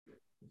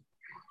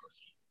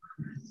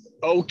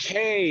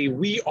Okay,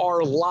 we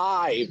are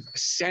live.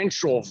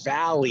 Central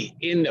Valley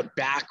in the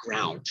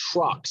background,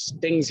 trucks,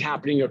 things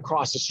happening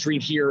across the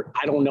street here.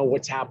 I don't know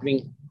what's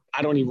happening.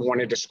 I don't even want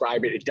to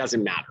describe it. It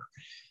doesn't matter.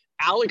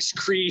 Alex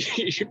Cree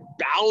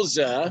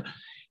Bauza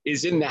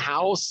is in the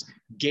house.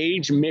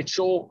 Gage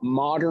Mitchell,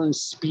 Modern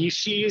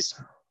Species.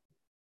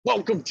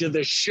 Welcome to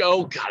the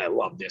show. God, I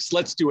love this.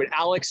 Let's do it.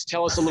 Alex,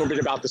 tell us a little bit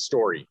about the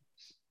story.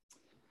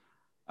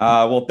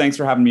 Well, thanks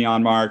for having me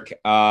on, Mark.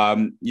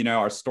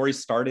 Our story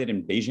started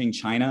in Beijing,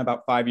 China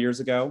about 5 years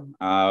ago.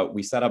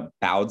 We set up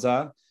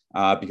Baozi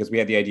because we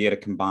had the idea to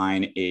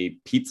combine a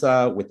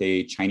pizza with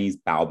a Chinese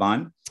bao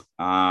bun,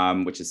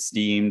 which is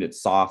steamed,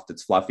 it's soft,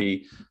 it's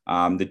fluffy.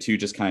 The two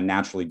just kind of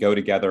naturally go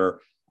together.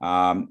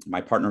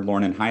 My partner,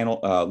 Lauren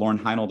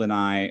Heinold and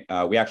I,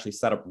 we actually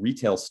set up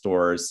retail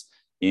stores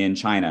in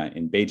China,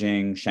 in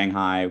Beijing,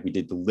 Shanghai. We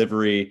did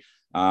delivery.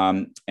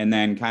 And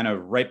then kind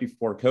of right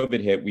before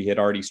COVID hit, we had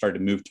already started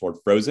to move toward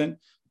frozen.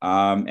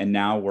 And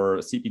now we're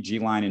a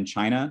CPG line in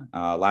China.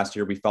 Last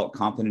year, we felt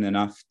confident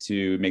enough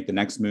to make the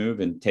next move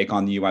and take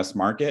on the US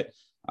market.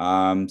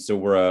 So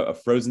we're a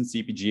frozen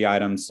CPG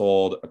item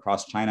sold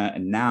across China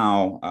and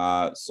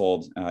now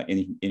sold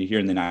in here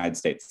in the United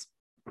States.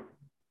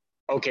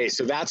 Okay,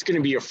 so that's going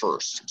to be a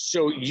first.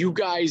 So you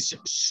guys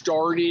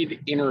started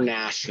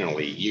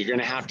internationally. You're going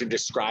to have to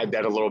describe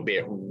that a little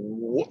bit.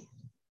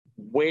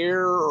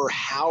 Where or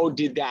how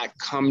did that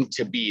come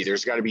to be?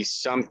 There's got to be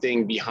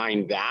something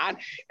behind that.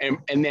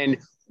 And then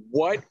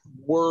what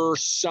were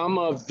some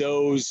of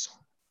those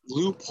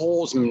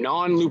loopholes,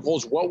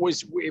 non-loopholes?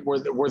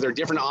 Were there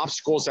different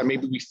obstacles that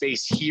maybe we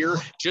face here?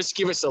 Just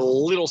give us a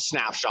little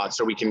snapshot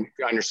so we can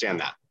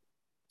understand that.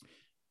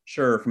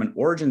 Sure. From an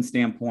origin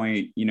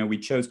standpoint, we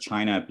chose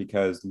China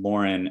because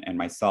Lauren and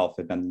myself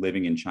had been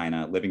living in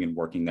China, living and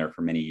working there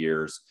for many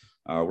years.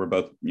 We're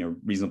both,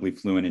 reasonably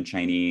fluent in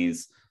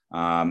Chinese.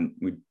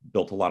 We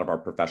built a lot of our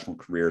professional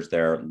careers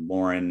there.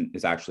 Lauren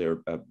is actually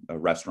a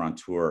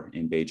restaurateur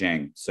in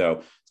Beijing. So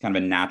it's kind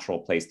of a natural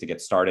place to get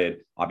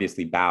started.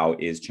 Obviously, Bao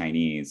is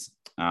Chinese.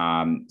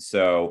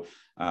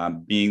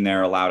 Being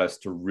there allowed us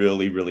to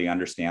really, really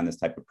understand this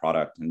type of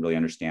product and really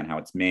understand how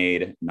it's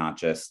made, not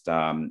just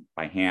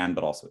by hand,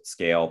 but also at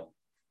scale.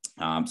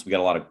 So we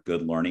got a lot of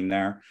good learning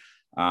there.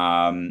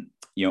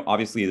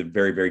 Obviously a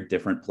very, very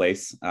different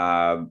place.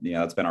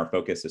 That's been our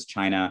focus is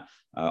China.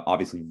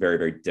 Obviously very,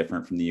 very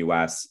different from the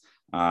US.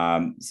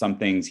 Some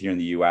things here in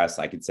the US,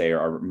 I could say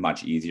are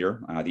much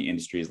easier. The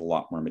industry is a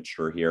lot more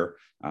mature here.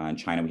 In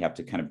China, we have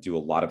to kind of do a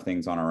lot of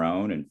things on our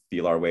own and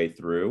feel our way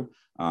through.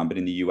 But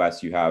in the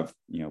US, you have,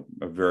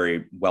 a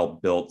very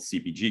well-built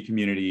CPG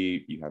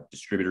community. You have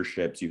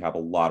distributorships. You have a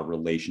lot of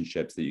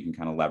relationships that you can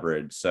kind of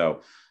leverage.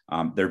 So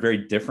they're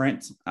very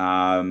different,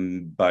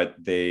 but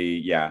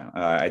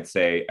I'd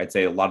say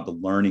a lot of the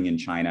learning in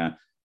China,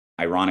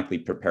 ironically,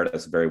 prepared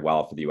us very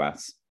well for the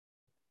US.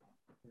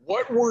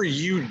 What were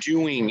you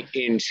doing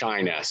in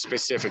China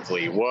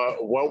specifically?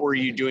 What were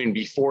you doing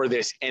before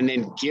this? And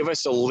then give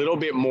us a little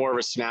bit more of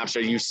a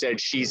snapshot. You said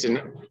she's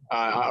a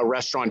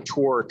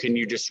restaurateur. Can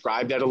you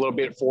describe that a little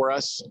bit for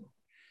us?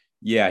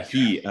 Yeah,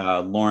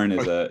 Lauren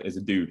is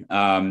a dude.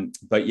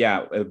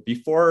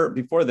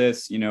 Before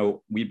this,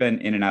 we've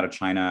been in and out of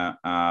China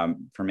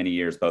for many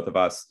years, both of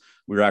us.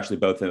 We were actually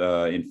both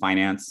in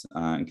finance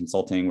and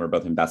consulting. We're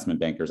both investment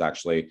bankers,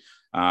 actually.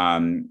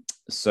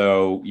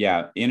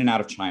 In and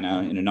out of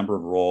China in a number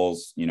of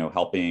roles,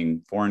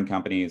 helping foreign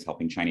companies,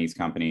 helping Chinese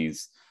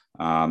companies,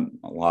 a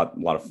lot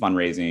of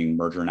fundraising,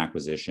 merger and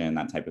acquisition,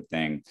 that type of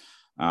thing.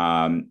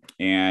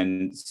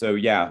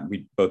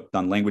 We've both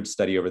done language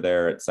study over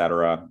there, et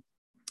cetera.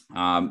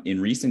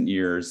 In recent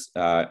years,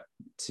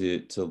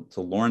 to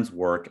Lauren's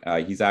work,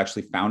 he's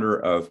actually founder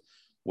of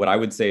what I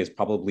would say is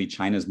probably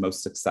China's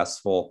most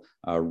successful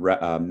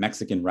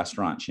Mexican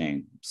restaurant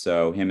chain.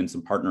 So him and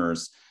some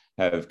partners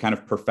have kind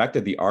of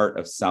perfected the art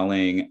of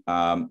selling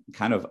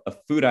kind of a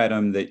food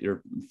items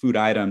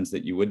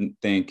that you wouldn't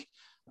think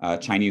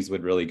Chinese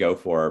would really go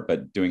for,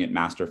 but doing it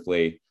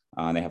masterfully.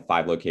 They have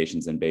 5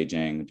 locations in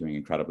Beijing, doing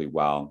incredibly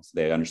well. So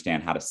they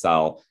understand how to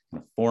sell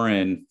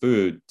foreign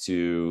food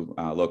to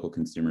local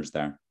consumers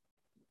there.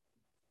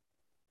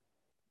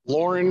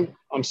 Lauren,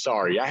 I'm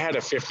sorry. I had a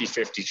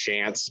 50-50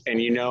 chance.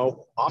 And,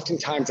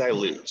 oftentimes I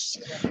lose.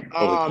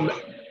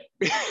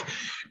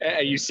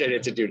 You said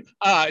it's a dude.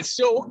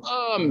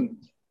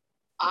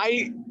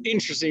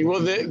 Interesting.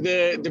 Well,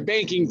 the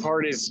banking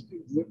part is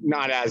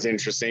not as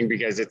interesting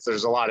because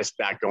there's a lot of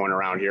stack going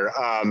around here.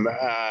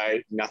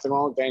 Nothing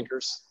wrong with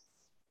bankers.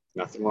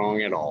 Nothing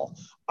wrong at all.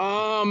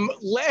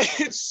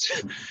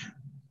 Let's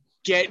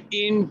get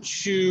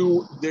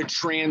into the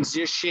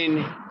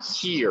transition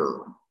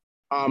here.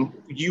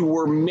 You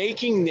were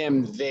making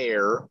them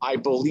there. I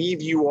believe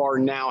you are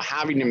now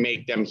having to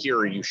make them here,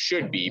 or you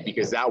should be,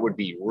 because that would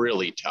be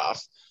really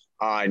tough.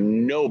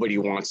 Nobody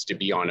wants to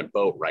be on a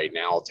boat right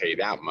now, I'll tell you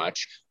that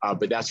much.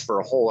 But that's for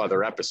a whole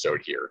other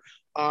episode here.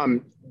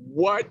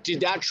 What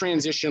did that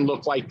transition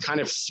look like? Kind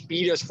of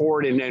speed us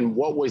forward. And then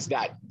what was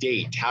that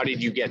date? How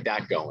did you get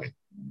that going?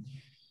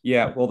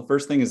 Yeah, well, the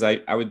first thing is I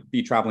would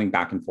be traveling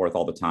back and forth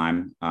all the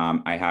time.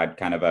 I had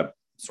kind of a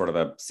sort of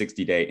a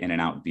 60-day in and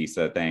out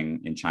visa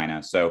thing in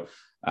China. So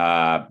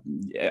I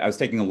was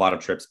taking a lot of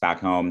trips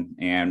back home,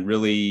 and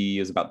really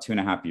it was about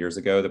 2.5 years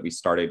ago that we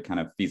started kind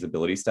of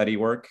feasibility study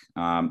work.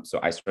 So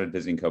I started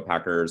visiting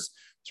co-packers,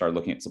 started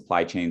looking at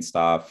supply chain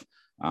stuff.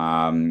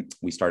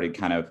 We started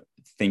kind of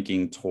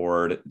thinking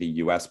toward the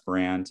US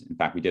brand. In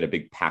fact, we did a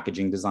big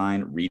packaging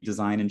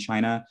redesign in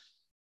China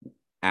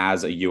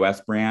as a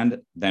US brand,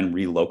 then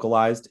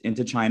relocalized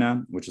into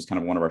China, which is kind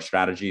of one of our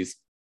strategies.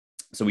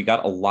 So we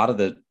got a lot of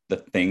the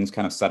things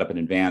kind of set up in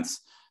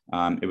advance.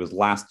 It was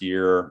last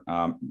year,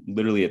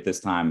 literally at this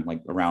time,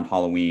 like around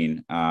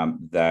Halloween,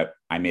 that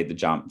I made the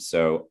jump.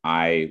 So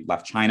I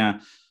left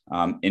China.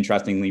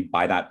 Interestingly,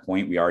 by that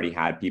point, we already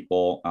had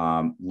people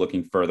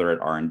looking further at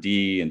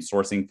R&D and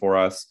sourcing for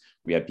us.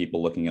 We had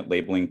people looking at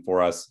labeling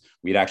for us.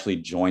 We'd actually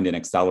joined an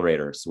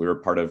accelerator. So we were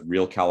part of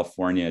Real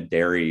California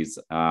Dairy's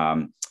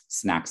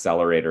Snack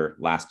Accelerator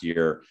last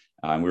year.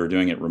 We were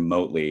doing it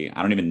remotely.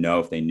 I don't even know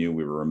if they knew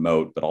we were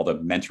remote, but all the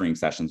mentoring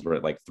sessions were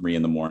at like 3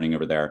 a.m.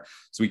 over there.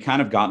 So we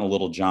kind of gotten a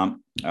little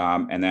jump.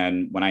 And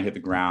then when I hit the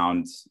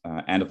ground,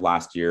 end of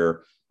last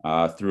year,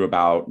 through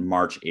about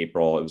March,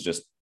 April, it was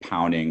just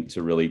pounding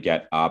to really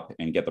get up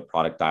and get the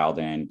product dialed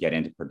in, get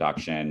into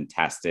production,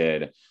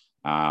 tested.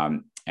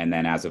 And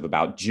then as of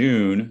about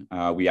June,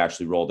 we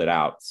actually rolled it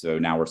out. So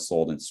now we're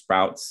sold in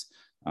Sprouts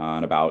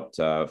on about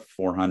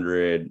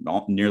 400,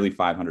 nearly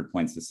 500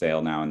 points of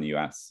sale now in the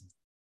US.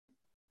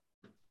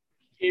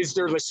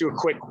 Let's do a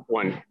quick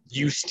one.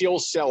 You still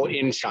sell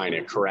in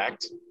China,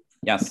 correct?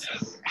 Yes.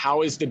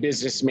 How is the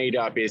business made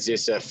up? Is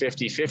this a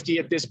 50-50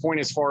 at this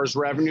point as far as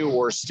revenue,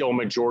 or still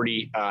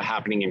majority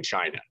happening in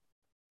China?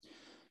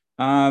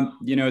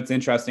 It's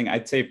interesting.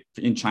 I'd say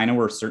in China,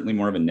 we're certainly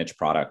more of a niche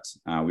product.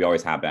 We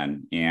always have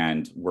been.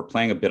 And we're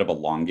playing a bit of a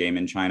long game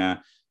in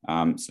China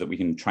so that we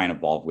can try and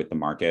evolve with the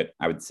market.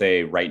 I would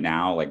say right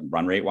now, like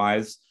run rate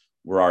wise,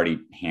 we're already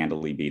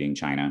handily beating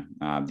China.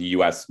 The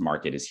US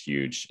market is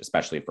huge,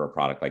 especially for a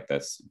product like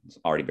this. It's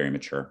already very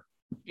mature.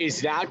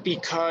 Is that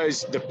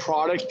because the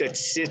product that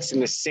sits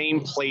in the same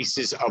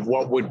places of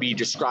what would be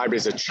described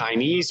as a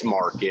Chinese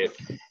market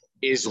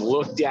is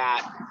looked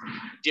at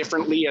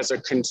differently as a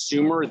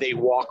consumer? They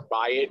walk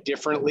by it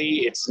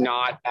differently. It's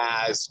not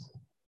as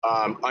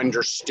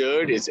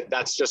understood.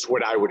 That's just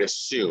what I would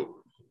assume.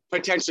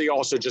 Potentially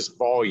also just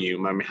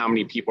volume. I mean, how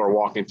many people are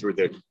walking through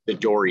the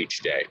door each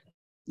day?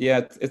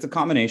 Yeah, it's a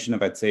combination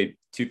of, I'd say,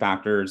 two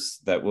factors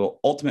that will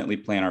ultimately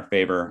play in our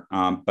favor.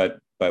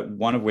 But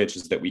one of which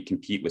is that we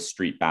compete with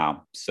street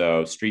bao.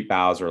 So street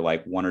baos are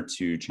like 1 or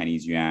 2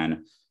 Chinese yuan,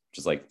 which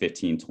is like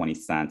 15, 20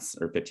 cents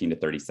or 15 to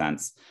 30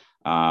 cents.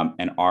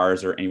 And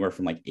ours are anywhere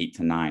from like 8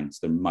 to 9.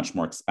 So they're much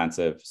more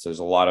expensive. So there's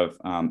a lot of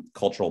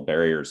cultural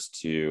barriers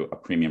to a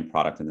premium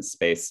product in this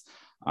space.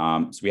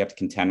 So we have to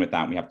contend with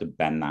that. And we have to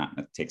bend that.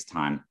 It takes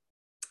time.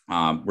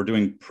 We're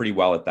doing pretty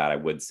well at that, I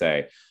would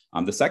say.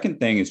 The second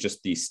thing is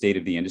just the state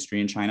of the industry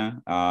in China.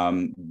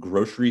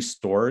 Grocery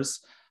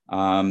stores,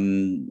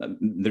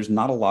 there's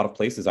not a lot of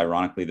places,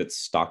 ironically, that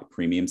stock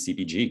premium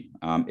CPG.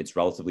 It's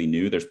relatively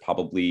new. There's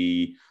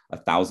probably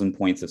 1,000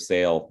 points of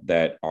sale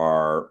that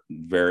are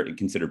very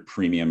considered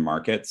premium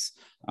markets.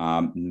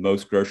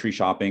 Most grocery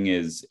shopping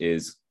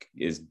is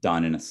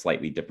done in a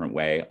slightly different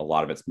way. A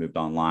lot of it's moved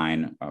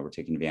online. We're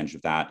taking advantage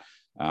of that.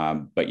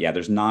 But yeah,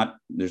 there's not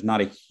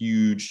a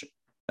huge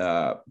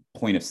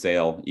point of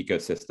sale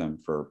ecosystem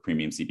for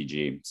premium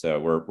CPG. So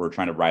we're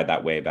trying to ride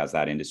that wave as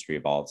that industry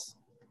evolves.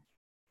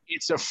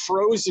 It's a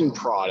frozen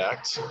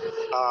product.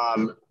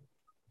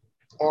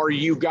 Are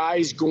you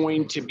guys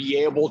going to be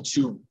able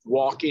to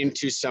walk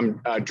into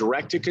some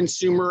direct to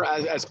consumer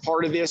as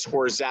part of this,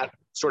 or is that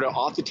sort of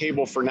off the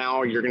table for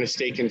now? You're going to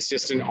stay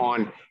consistent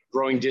on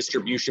growing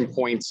distribution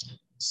points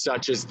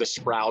such as the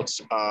Sprouts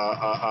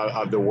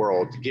of the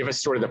world? Give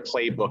us sort of the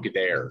playbook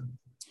there.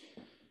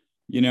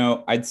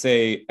 I'd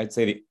say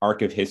the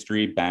arc of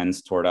history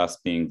bends toward us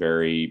being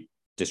very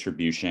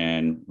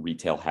distribution,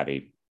 retail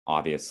heavy,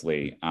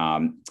 obviously.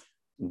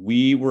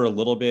 We were a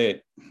little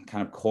bit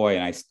kind of coy,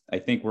 and I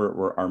think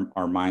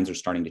our minds are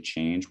starting to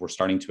change. We're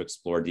starting to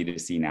explore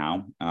D2C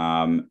now.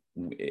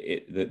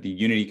 The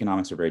unit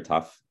economics are very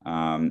tough,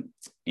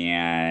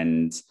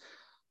 and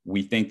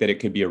we think that it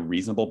could be a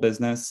reasonable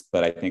business,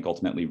 but I think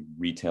ultimately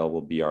retail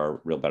will be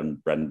our real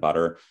bread and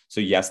butter. So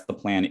yes, the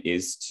plan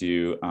is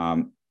to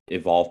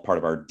evolve part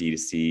of our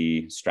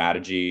D2C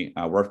strategy.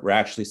 We're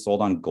actually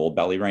sold on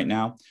Goldbelly right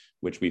now,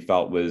 which we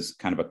felt was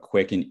kind of a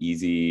quick and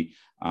easy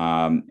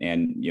and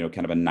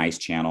kind of a nice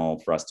channel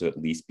for us to at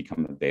least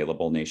become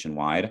available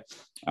nationwide.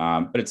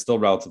 But it's still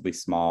relatively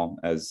small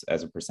as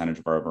a percentage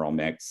of our overall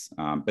mix.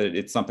 But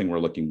it's something we're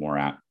looking more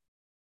at.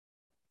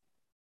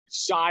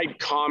 Side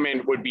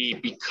comment would be,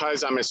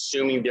 because I'm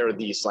assuming there are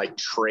these like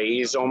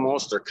trays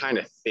almost, they're kind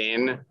of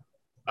thin.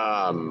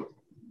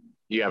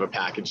 You have a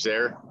package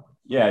there?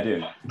 Yeah, I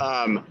do.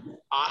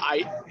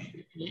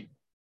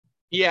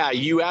 Yeah,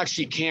 you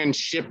actually can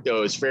ship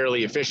those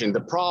fairly efficient. The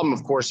problem,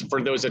 of course,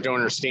 for those that don't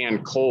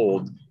understand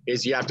cold,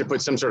 is you have to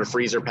put some sort of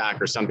freezer pack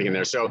or something in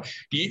there. So,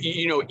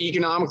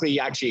 economically,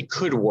 actually, it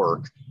could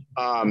work.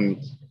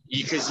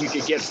 Because you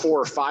could get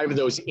 4 or 5 of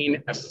those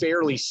in a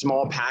fairly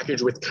small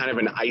package with kind of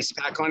an ice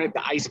pack on it.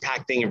 The ice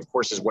pack thing, of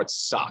course, is what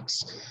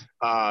sucks.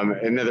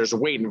 And then there's a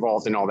weight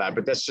involved in all that.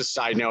 But that's just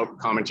side note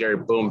commentary.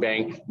 Boom,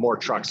 bang, more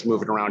trucks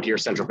moving around here.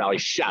 Central Valley,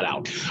 shout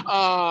out.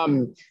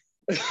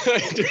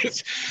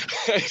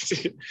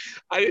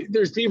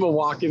 There's people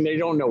walking, they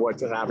don't know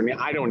what's happening.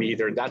 I don't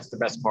either. That's the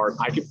best part.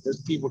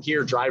 There's people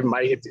here driving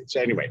by.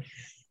 Anyway,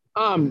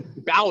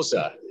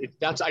 Bowza.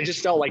 I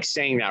just felt like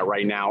saying that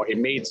right now. It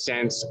made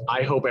sense.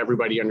 I hope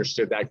everybody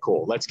understood that.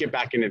 Cool. Let's get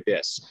back into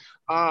this.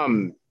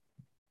 I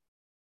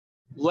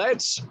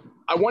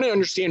want to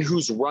understand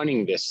who's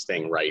running this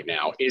thing right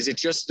now. Is it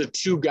just the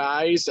two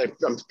guys?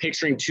 I'm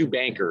picturing two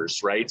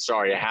bankers, right?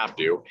 Sorry, I have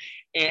to.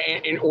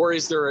 Or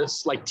is there a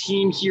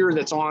team here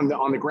that's on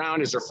the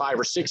ground? Is there 5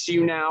 or 6 of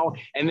you now?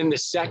 And then the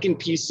second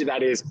piece to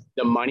that is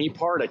the money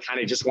part. I kind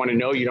of just want to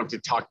know. You don't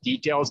have to talk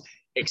details.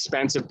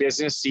 Expensive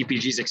business,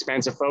 CPG's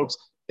expensive, folks.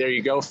 There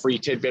you go, free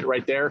tidbit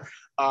right there.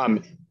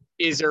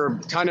 Is there a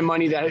ton of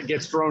money that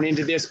gets thrown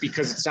into this?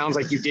 Because it sounds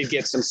like you did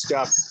get some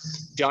stuff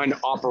done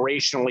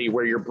operationally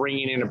where you're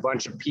bringing in a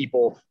bunch of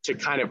people to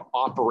kind of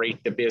operate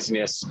the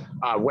business,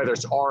 whether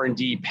it's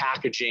R&D,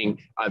 packaging,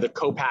 the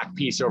co-pack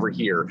piece over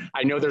here.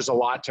 I know there's a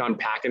lot to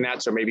unpack in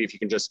that, so maybe if you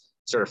can just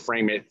sort of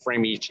frame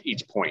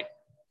each point.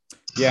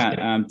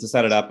 Yeah, to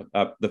set it up,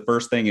 the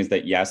first thing is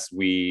that, yes,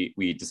 we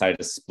decided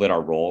to split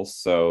our roles.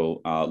 So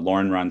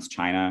Lauren runs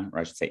China, or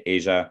I should say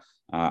Asia.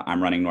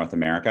 I'm running North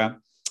America.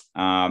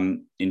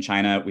 In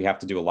China, we have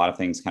to do a lot of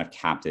things kind of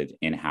captive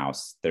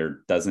in-house. There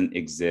doesn't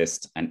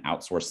exist an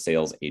outsourced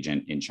sales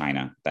agent in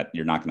China. That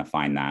you're not going to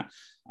find that.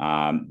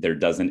 There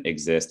doesn't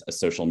exist a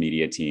social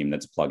media team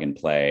that's plug and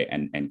play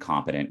and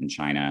competent in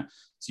China.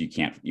 So you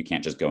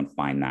can't just go and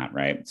find that,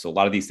 right? So a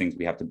lot of these things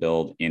we have to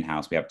build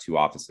in-house. We have 2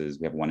 offices.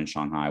 We have one in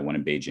Shanghai, one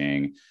in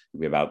Beijing.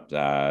 We have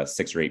about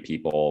 6 or 8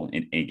 people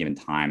in any given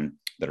time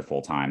that are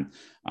full-time.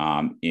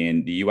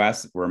 In the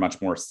US, we're a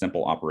much more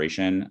simple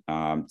operation.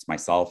 It's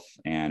myself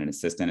and an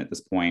assistant at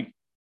this point,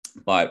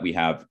 but we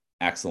have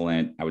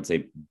excellent, I would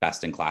say,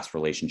 best-in-class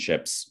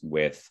relationships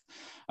with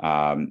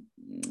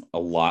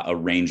a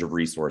range of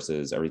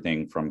resources,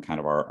 everything from kind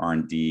of our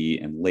R&D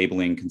and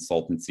labeling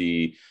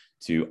consultancy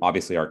to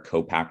obviously our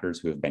co-packers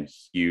who have been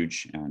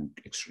huge and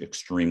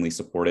extremely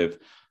supportive,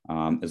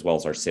 as well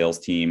as our sales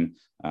team.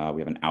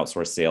 We have an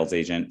outsourced sales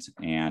agent,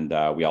 and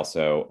we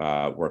also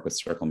work with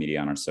Circle Media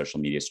on our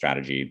social media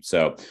strategy.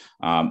 So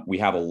we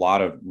have a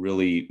lot of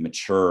really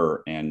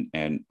mature and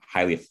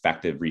highly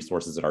effective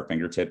resources at our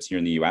fingertips here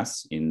in the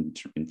US in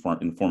the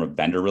form of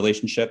vendor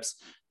relationships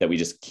that we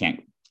just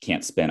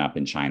can't spin up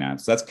in China.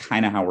 So that's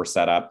kind of how we're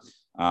set up.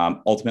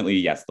 Ultimately,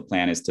 yes, the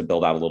plan is to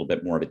build out a little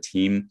bit more of a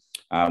team.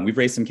 We've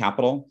raised some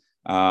capital.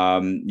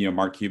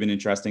 Mark Cuban,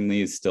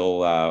 interestingly, is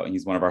still,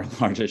 he's one of our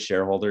largest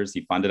shareholders.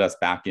 He funded us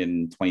back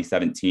in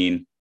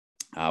 2017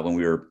 when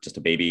we were just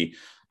a baby.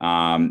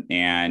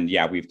 And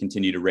yeah, we've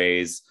continued to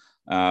raise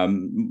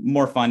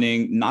more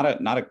funding, not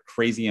a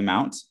crazy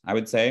amount, I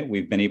would say.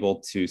 We've been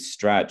able to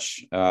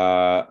stretch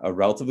a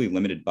relatively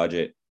limited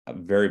budget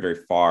very, very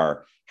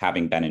far,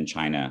 having been in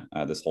China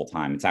this whole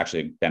time. It's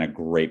actually been a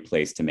great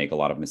place to make a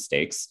lot of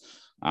mistakes.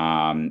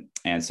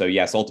 And so,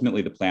 yes,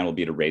 ultimately the plan will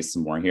be to raise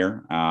some more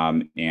here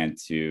and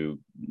to,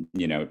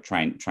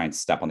 try and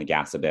step on the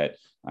gas a bit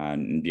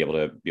and be able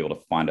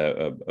to fund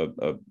a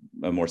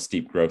more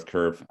steep growth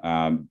curve.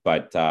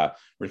 But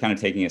we're kind of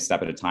taking a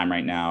step at a time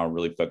right now,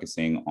 really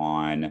focusing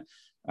on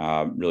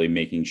really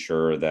making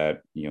sure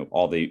that,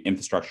 all the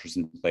infrastructure is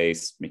in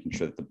place, making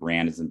sure that the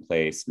brand is in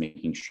place,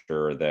 making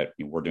sure that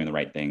we're doing the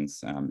right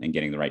things and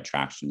getting the right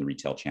traction in the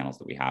retail channels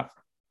that we have.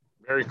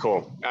 Very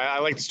cool. I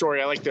like the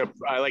story. I like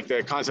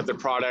the concept of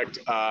the product.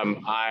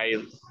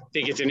 I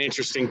think it's an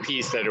interesting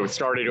piece that it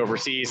started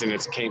overseas and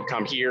it's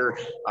come here.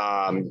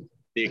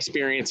 The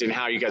experience and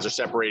how you guys are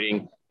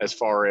separating as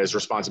far as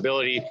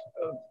responsibility.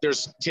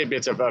 There's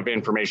tidbits of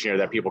information here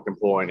that people can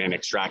pull in and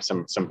extract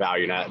some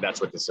value. And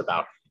that's what this is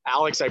about.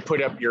 Alex, I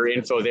put up your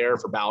info there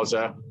for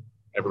Bowza.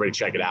 Everybody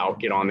check it out.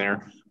 Get on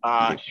there.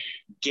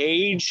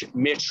 Gage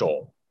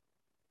Mitchell.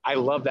 I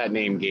love that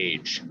name,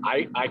 Gage.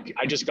 I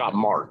just got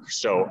Mark.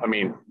 So,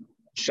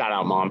 shout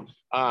out, Mom.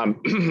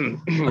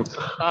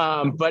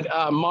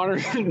 But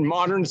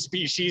modern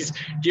species,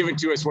 give it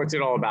to us. What's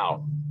it all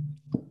about?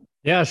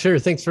 Yeah, sure.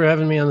 Thanks for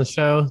having me on the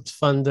show. It's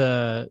fun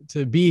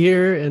to be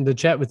here and to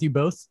chat with you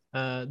both.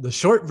 The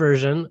short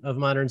version of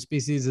Modern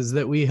Species is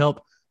that we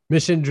help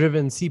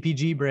mission-driven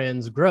CPG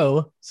brands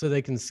grow so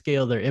they can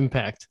scale their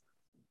impact.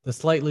 The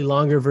slightly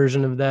longer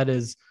version of that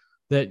is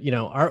that,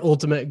 our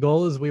ultimate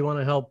goal is we want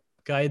to help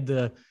guide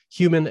the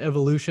human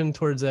evolution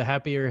towards a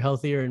happier,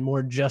 healthier, and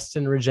more just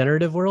and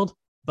regenerative world.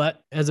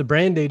 But as a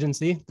brand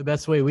agency, the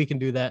best way we can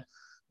do that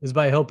is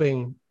by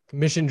helping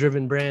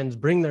mission-driven brands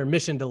bring their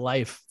mission to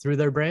life through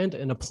their brand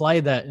and apply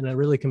that in a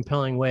really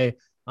compelling way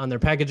on their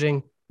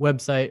packaging,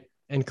 website,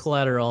 and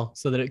collateral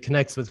so that it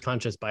connects with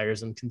conscious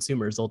buyers and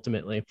consumers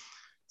ultimately.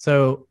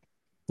 So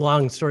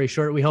long story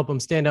short, we help them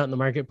stand out in the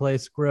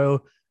marketplace,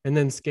 grow, and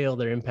then scale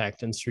their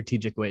impact in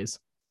strategic ways.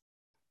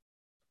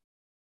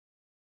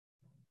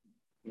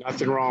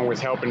 Nothing wrong with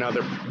helping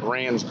other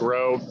brands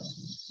grow.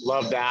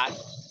 Love that.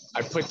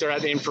 I put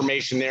the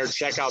information there.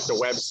 Check out the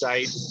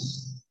website.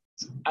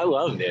 I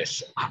love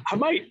this.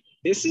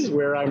 This is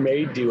where I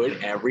may do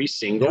it every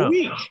single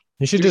week.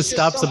 You should just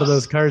stop some of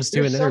those cards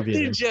to an interview.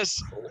 Something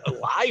just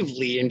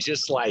lively and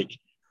just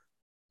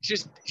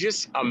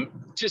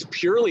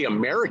purely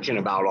American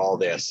about all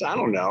this. I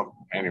don't know.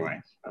 Anyway,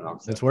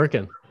 it's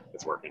working.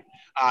 It's working.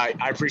 I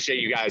appreciate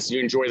you guys. You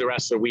enjoy the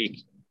rest of the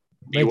week.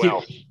 Be Thank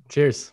well. You. Cheers.